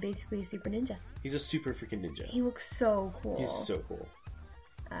brother, and basically a super ninja. He's a super freaking ninja. He looks so cool. He's so cool.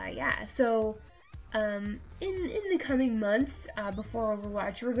 Yeah, so in the coming months, before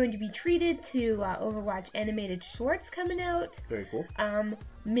Overwatch, we're going to be treated to Overwatch animated shorts coming out, Very cool.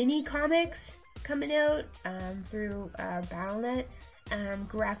 mini comics coming out through Battle.net,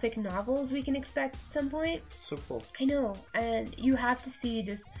 graphic novels we can expect at some point. So cool. I know, and you have to see,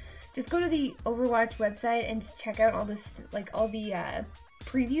 just go to the Overwatch website and just check out all this, like all the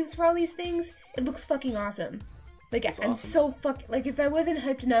previews for all these things. It looks fucking awesome. Like I'm awesome. so like if I wasn't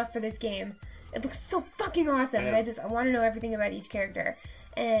hyped enough for this game, it looks so fucking awesome. And I want to know everything about each character.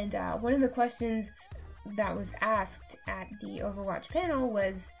 And one of the questions that was asked at the Overwatch panel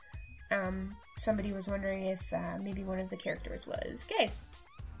was, somebody was wondering if maybe one of the characters was gay.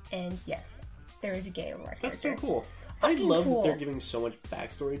 And yes, there is a gay Overwatch That's character. so cool. I Fucking love cool. that they're giving so much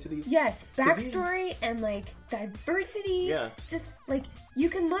backstory to these. Yes, 'Cause these- backstory and like diversity. Yeah. Just like you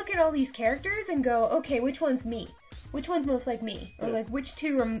can look at all these characters and go, okay, which one's me? Which one's most like me? Or Yeah. like which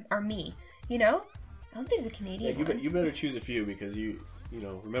two are me? You know? I hope there's a Canadian Yeah, one. you better choose a few because you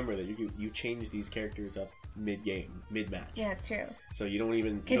remember that you change these characters up mid-game, mid-match. Yeah, it's true. So you don't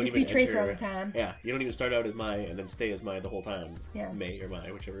even Can't you just don't be even Tracer all enter- the time. Yeah, you don't even start out as Mai and then stay as Mai the whole time. Yeah. Mei or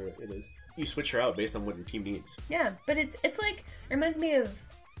Mai, whichever it is. You switch her out based on what your team needs. Yeah, but it's like it reminds me of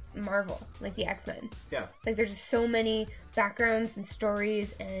Marvel, like the X-Men. Yeah. Like there's just so many backgrounds and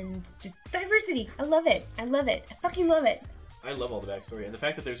stories and just diversity. I love it. I love it. I fucking love it. I love all the backstory, and the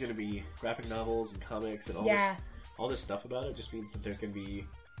fact that there's going to be graphic novels and comics and all this stuff about it just means that there's going to be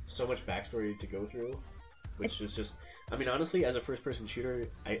so much backstory to go through, which is just, I mean, honestly, as a first-person shooter,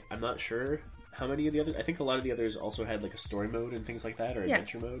 I'm not sure how many of the others. I think a lot of the others also had like a story mode and things like that, or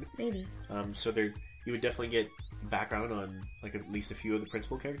adventure mode. Maybe. So you would definitely get background on like at least a few of the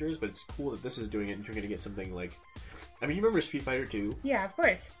principal characters, but it's cool that this is doing it, and you're going to get something like, I mean, you remember Street Fighter 2? Yeah, of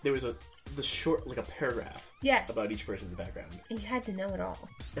course. There was the short, like a paragraph Yeah. about each person's background. And you had to know it all.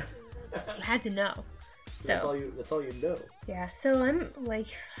 You had to know. So That's all you know. yeah, so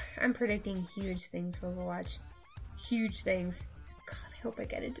I'm predicting huge things for Overwatch. Huge things. God, I hope I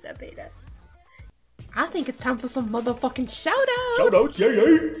get into that beta. I think it's time for some motherfucking shoutouts. Shoutouts,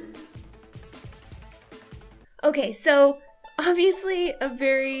 yay! Okay, so obviously a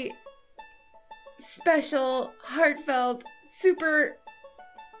very special, heartfelt, super,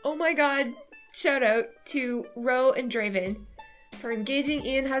 oh my god, shout out to Ro and Draven for engaging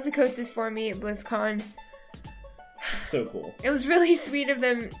Ian Hazakostas for me at BlizzCon. So cool. It was really sweet of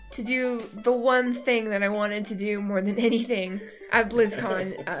them to do the one thing that I wanted to do more than anything at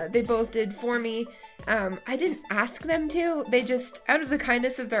BlizzCon. They both did for me. I didn't ask them to. They just, out of the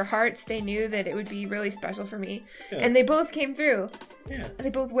kindness of their hearts, they knew that it would be really special for me. Yeah. And they both came through. Yeah. They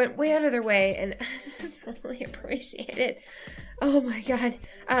both went way out of their way, and I really appreciate it. Oh my god.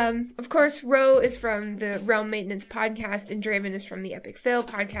 Of course, Ro is from the Realm Maintenance podcast, and Draven is from the Epic Fail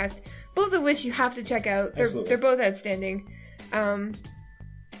podcast, both of which you have to check out. They're both outstanding. And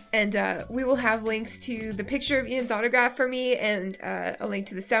we will have links to the picture of Ian's autograph for me, and a link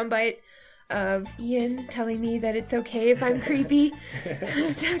to the soundbite of Ian telling me that it's okay if I'm creepy.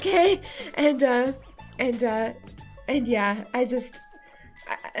 It's okay. And yeah,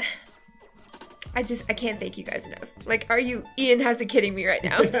 I can't thank you guys enough. Like, Ian has a kidding me right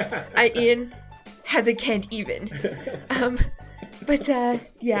now. Ian has a can't even. But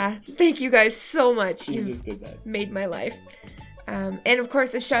yeah, thank you guys so much. You You've just did that. made my life. And of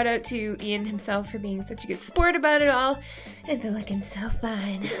course, a shout out to Ian himself for being such a good sport about it all and for looking so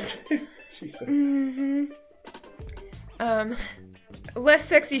fine. Jesus. Less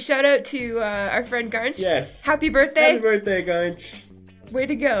sexy shout out to our friend Garnch. Yes. Happy birthday. Happy birthday, Gunch. Way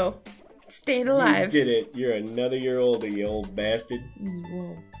to go. Staying You alive. did it. You're another year older, you old bastard. You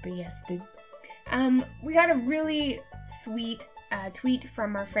old bastard. We got a really sweet tweet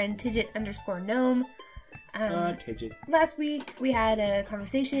from our friend Tidget_gnome. Tidget. Last week we had a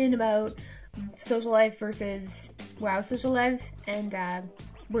conversation about social life versus WoW social lives, and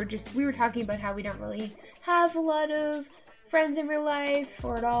we were talking about how we don't really have a lot of friends in real life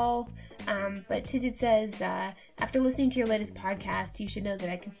or at all. But Tidget says, after listening to your latest podcast, you should know that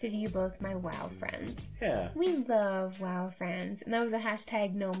I consider you both my WoW friends. Yeah. We love WoW friends, and that was a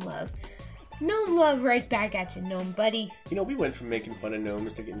hashtag #GnomeLove. Gnome love right back at you, Gnome buddy. You know, we went from making fun of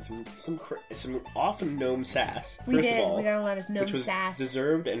gnomes to getting some awesome gnome sass. We first did. Of all, We got a lot of gnome which was sass.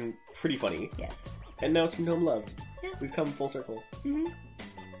 deserved and pretty funny. Yes. And now some gnome love. Yeah. We've come full circle. Mm-hmm.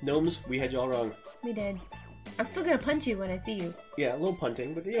 Gnomes, we had you all wrong. We did. I'm still gonna punch you when I see you. Yeah, a little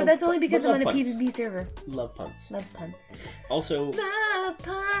punting, but But that's only because I'm on a punts. PvP server. Love punts. Love punts. Also, Love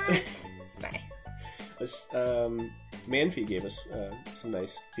punts. Sorry. Manfi gave us some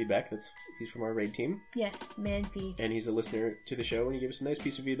nice feedback. He's from our raid team. Yes, Manfi. And he's a listener to the show, and he gave us a nice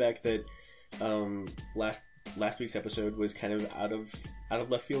piece of feedback that last week's episode was kind of out of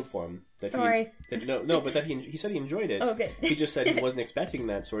left field for him. Sorry. But that he said he enjoyed it. Oh, good. He just said he wasn't expecting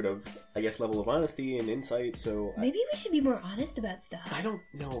that sort of, I guess, level of honesty and insight. So Maybe we should be more honest about stuff. I don't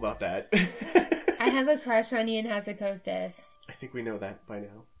know about that. I have a crush on Ian Hazzikostas. I think we know that by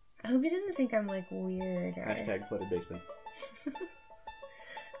now. I hope he doesn't think I'm like weird. Or... Hashtag flooded basement.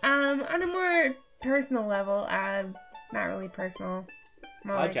 On a more personal level, not really personal.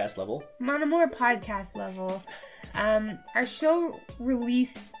 More Podcast level. On a more podcast level, our show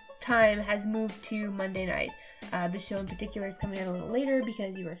release time has moved to Monday night. The show in particular is coming out a little later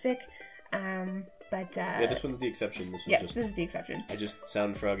because you were sick. Yeah, this one's the exception. This is the exception. I just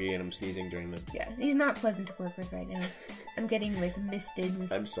sound froggy and I'm sneezing during the... Yeah, he's not pleasant to work with right now. I'm getting like misted with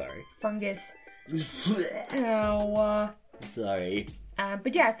I'm sorry. fungus. Oh. Sorry.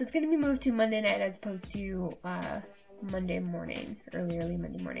 But yeah, so it's going to be moved to Monday night as opposed to Monday morning, early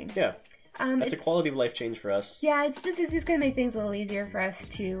Monday morning. Yeah. That's a quality of life change for us. Yeah, it's just going to make things a little easier for us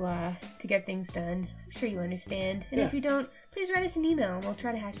to get things done. I'm sure you understand. And if you don't, please write us an email and we'll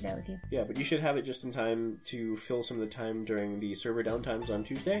try to hash it out with you. Yeah, but you should have it just in time to fill some of the time during the server downtimes on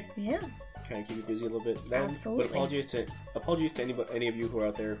Tuesday. Yeah. Kind of keep you busy a little bit then. Absolutely. But apologies to any of you who are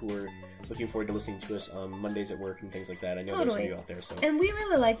out there who are looking forward to listening to us on Mondays at work and things like that. I know there's some of you out there. So. And we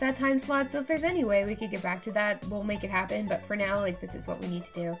really like that time slot, so if there's any way we could get back to that, we'll make it happen. But for now, this is what we need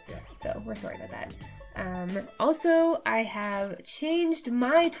to do. Yeah. So we're sorry about that. Also, I have changed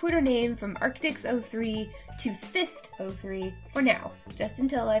my Twitter name from Arctics03 to Fist03 for now, just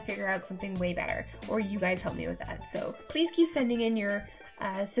until I figure out something way better, or you guys help me with that. So please keep sending in your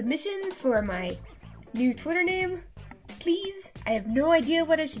submissions for my new Twitter name, please. I have no idea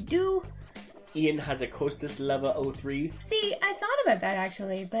what I should do. Ian Hazzikostas Leva 03. See, I thought about that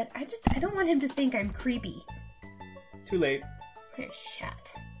actually, but I don't want him to think I'm creepy. Too late. Oh,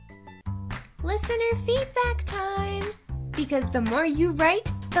 shit. Listener feedback time. Because the more you write,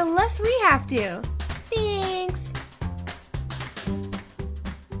 the less we have to. Thanks.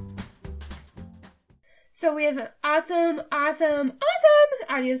 So we have an awesome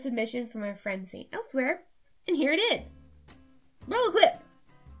audio submission from our friend St. Elsewhere. And here it is. Roll the clip.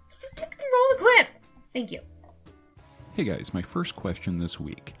 Roll the clip. Thank you. Hey guys, my first question this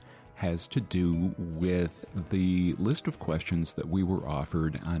week has to do with the list of questions that we were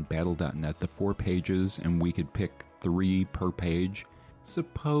offered on Battle.net, the 4 pages, and we could pick 3 per page.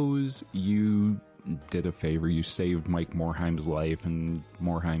 Suppose you did a favor, you saved Mike Morheim's life, and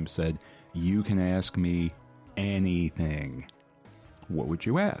Morheim said, you can ask me anything. What would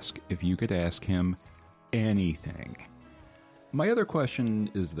you ask if you could ask him anything? My other question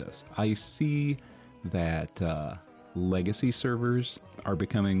is this. I see that legacy servers are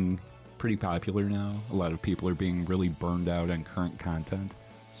becoming pretty popular now. A lot of people are being really burned out on current content.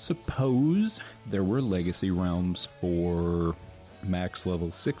 Suppose there were legacy realms for max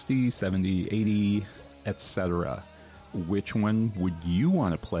level 60, 70, 80, etc. Which one would you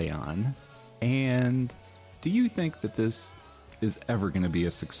want to play on? And do you think that this is ever going to be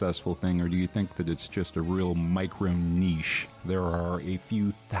a successful thing, or do you think that it's just a real micro niche? There are a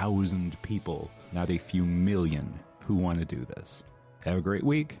few thousand people, not a few million, who want to do this. Have a great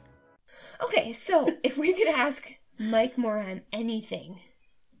week. Okay, so if we could ask Mike Morheim anything,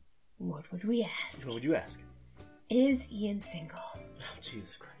 what would we ask? What would you ask? Is Ian single? Oh,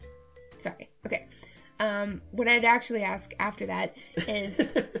 Jesus Christ. Sorry. Okay. What I'd actually ask after that is,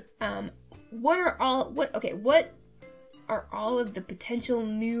 what are all of the potential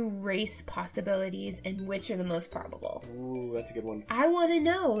new race possibilities, and which are the most probable? Ooh, that's a good one. I want to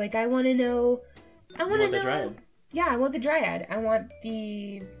know. I want to know. The Dryad? Yeah, I want the Dryad. I want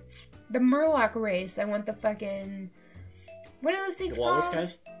the Murloc race. I want the fucking... What are those things The Wallace called?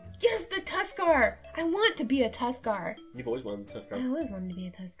 guys? Yes, the Tuskar! I want to be a Tuskar. You've always wanted a Tuskar. I always wanted to be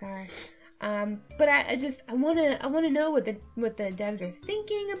a Tuskar. But I want to know what the devs are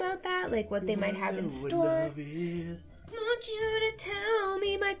thinking about that, what they might have in store. I want you to tell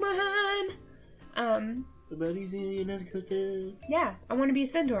me, Mike Morheim. Yeah, I want to be a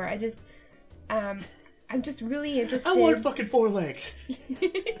centaur. I'm just really interested. I want fucking 4 legs.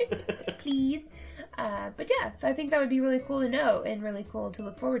 Whoopsies. But yeah, so I think that would be really cool to know and really cool to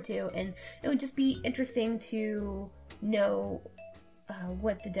look forward to. And it would just be interesting to know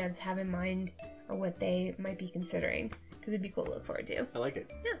what the devs have in mind or what they might be considering. Because it'd be cool to look forward to. I like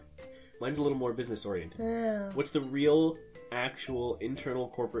it. Yeah. Mine's a little more business oriented. Oh. What's the real, actual, internal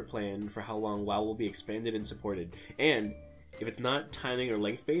corporate plan for how long WoW will be expanded and supported? And if it's not timing or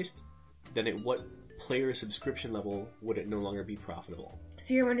length based, then at what player subscription level would it no longer be profitable?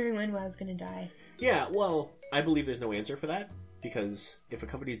 So you're wondering when WoW's gonna die? Yeah, well, I believe there's no answer for that, because if a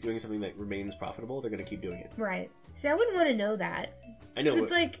company is doing something that remains profitable, they're going to keep doing it. Right. See, I wouldn't want to know that. I know. 'Cause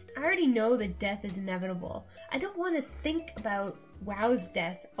it's like, I already know that death is inevitable. I don't want to think about WoW's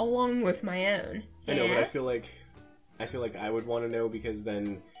death along with my own. I know, but Yeah? I feel like I would want to know, because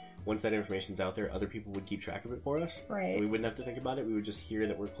then once that information's out there, other people would keep track of it for us. Right. And we wouldn't have to think about it. We would just hear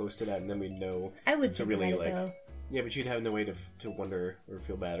that we're close to that, and then we'd know. I would to think really about it, though. Yeah, but you'd have no way to wonder or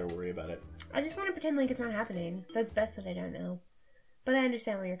feel bad or worry about it. I just want to pretend like it's not happening. So it's best that I don't know. But I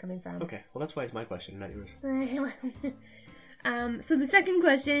understand where you're coming from. Okay, well that's why it's my question, not yours. So the second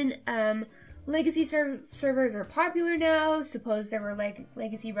question, legacy servers are popular now. Suppose there were like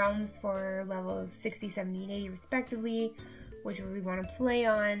legacy realms for levels 60, 70, and 80 respectively. Which would we want to play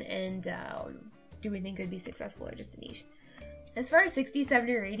on, and do we think it would be successful or just a niche? As far as 60,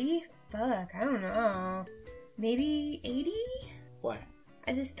 70, or 80, fuck, I don't know. Maybe 80? Why?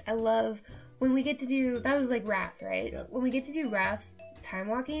 I love when we get to do, that was like Wrath, right? Yep. When we get to do Wrath time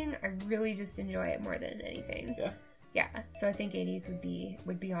walking, I really just enjoy it more than anything. Yeah. Yeah, so I think 80s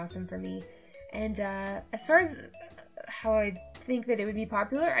would be awesome for me. And as far as how I think that it would be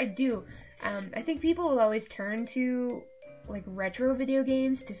popular, I do. I think people will always turn to like retro video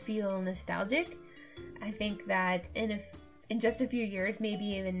games to feel nostalgic. I think that in just a few years, maybe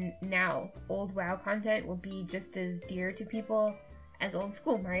even now, old WoW content will be just as dear to people as old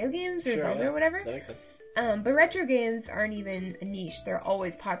school Mario games or Zelda or whatever. That makes sense. But retro games aren't even a niche. They're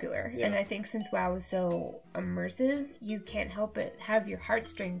always popular. Yeah. And I think since WoW is so immersive, you can't help but have your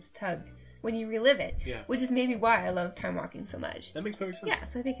heartstrings tugged when you relive it. Yeah. Which is maybe why I love time walking so much. That makes perfect sense. Yeah,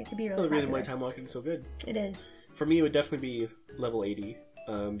 so I think it could be That's really the reason why popular. time walking is so good. It is. For me, it would definitely be level 80,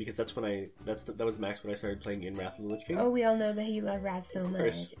 because that's when that was max when I started playing in Wrath of the Lich King. Oh, we all know that you love rats so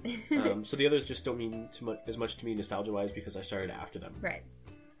course. much. So the others just don't mean as much to me nostalgia-wise, because I started after them. Right.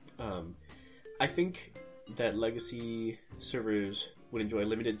 I think that legacy servers would enjoy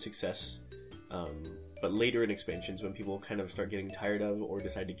limited success, but later in expansions when people kind of start getting tired of or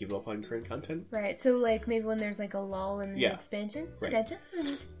decide to give up on current content. Right. So, like, maybe when there's, like, a lull in the Yeah. expansion? Right. I gotcha.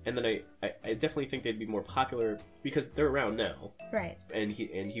 And then I definitely think they'd be more popular because they're around now. Right. And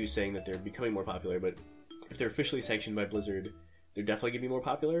he was saying that they're becoming more popular, but if they're officially sanctioned by Blizzard, they're definitely going to be more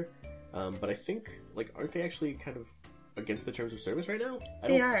popular. But I think, like, aren't they actually kind of against the terms of service right now?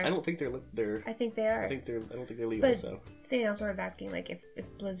 They are. I don't think they're. I think they are. I don't think they're legal. But So St. Elsewhere was asking, like, if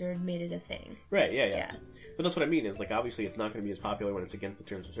Blizzard made it a thing. right, yeah. Yeah. But that's what I mean. Is like obviously it's not going to be as popular when it's against the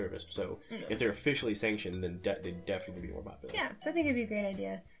terms of service. So if they're officially sanctioned, then they definitely be more popular. Yeah, so I think it'd be a great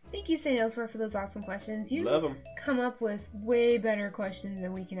idea. Thank you, St. Elsewhere, for those awesome questions. You Love 'em. come up with way better questions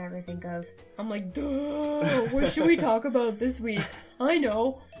than we can ever think of. I'm like, duh, what should we talk about this week? I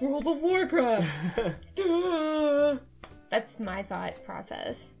know, World of Warcraft. Duh. That's my thought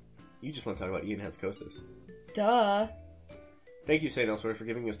process. You just want to talk about Ian Has Costas. Duh. Thank you, St. Elsewhere, for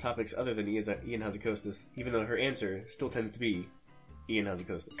giving us topics other than Ian Hazakostas, even though her answer still tends to be Ian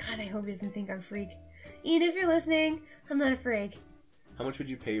Hazakostas. God, I hope he doesn't think I'm a freak. Ian, if you're listening, I'm not a freak. How much would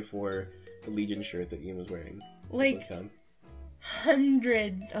you pay for the Legion shirt that Ian was wearing? at Like- BlizzCon?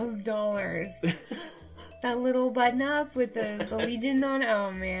 Hundreds of dollars. That little button up with the Legion on,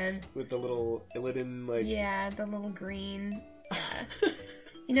 oh man. With the little Illidan, like... Yeah, the little green. Yeah.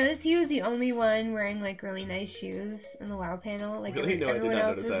 You notice he was the only one wearing like really nice shoes in the WoW panel. Like Really? No, I did everyone not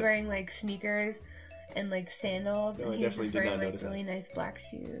else notice was that. wearing like sneakers and like sandals, No, and I he was definitely just did wearing not like notice that. really nice black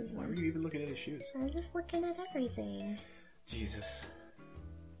shoes. Why were you even looking at his shoes? I was just looking at everything. Jesus.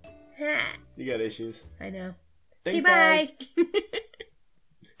 Ha! You got issues. I know. Thanks, Okay, bye.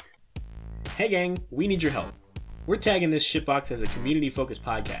 Hey gang, we need your help. We're tagging this shitbox as a community-focused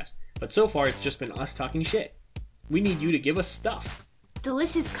podcast, but so far it's just been us talking shit. We need you to give us stuff.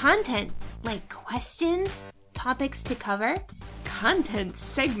 Delicious content like questions, topics to cover, content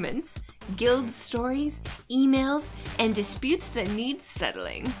segments, guild stories, emails, and disputes that need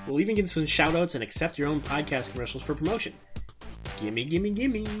settling. We'll even get some shoutouts and accept your own podcast commercials for promotion. Gimme, gimme,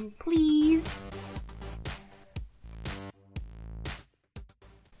 gimme. Please.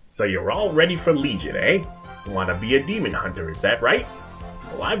 So you're all ready for Legion, eh? Want to be a demon hunter, is that right?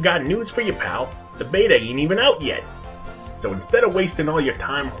 Well, I've got news for you, pal. The beta ain't even out yet. So instead of wasting all your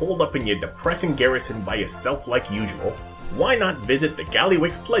time holed up in your depressing garrison by yourself like usual, why not visit the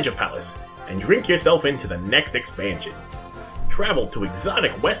Gallywix Pleasure Palace and drink yourself into the next expansion? Travel to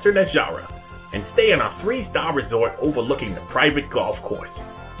exotic Western Ajara and stay in a 3-star resort overlooking the private golf course.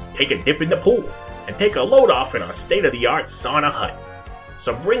 Take a dip in the pool and take a load off in our state-of-the-art sauna hut.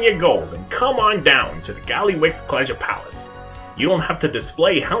 So bring your gold and come on down to the Gallywix Pleasure Palace. You don't have to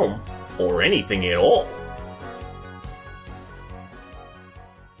display helm or anything at all.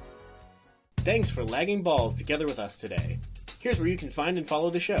 Thanks for lagging balls together with us today. Here's where you can find and follow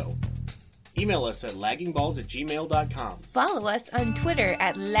the show. Email us at laggingballs@gmail.com. Follow us on Twitter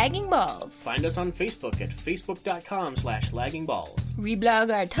at laggingballs. Find us on Facebook at facebook.com/laggingballs.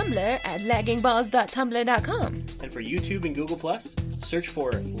 Reblog our Tumblr at laggingballs.tumblr.com. And for YouTube and Google+, search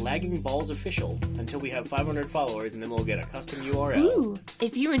for Lagging Balls Official until we have 500 followers, and then we'll get a custom URL. Ooh!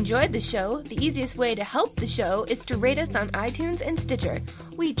 If you enjoyed the show, the easiest way to help the show is to rate us on iTunes and Stitcher.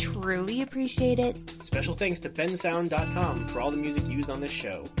 We truly appreciate it. Special thanks to bensound.com for all the music used on this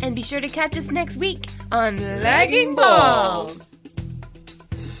show. And be sure to catch us next week on Lagging Balls!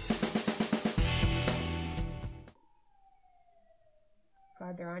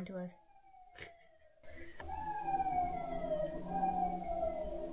 God, they're on to us.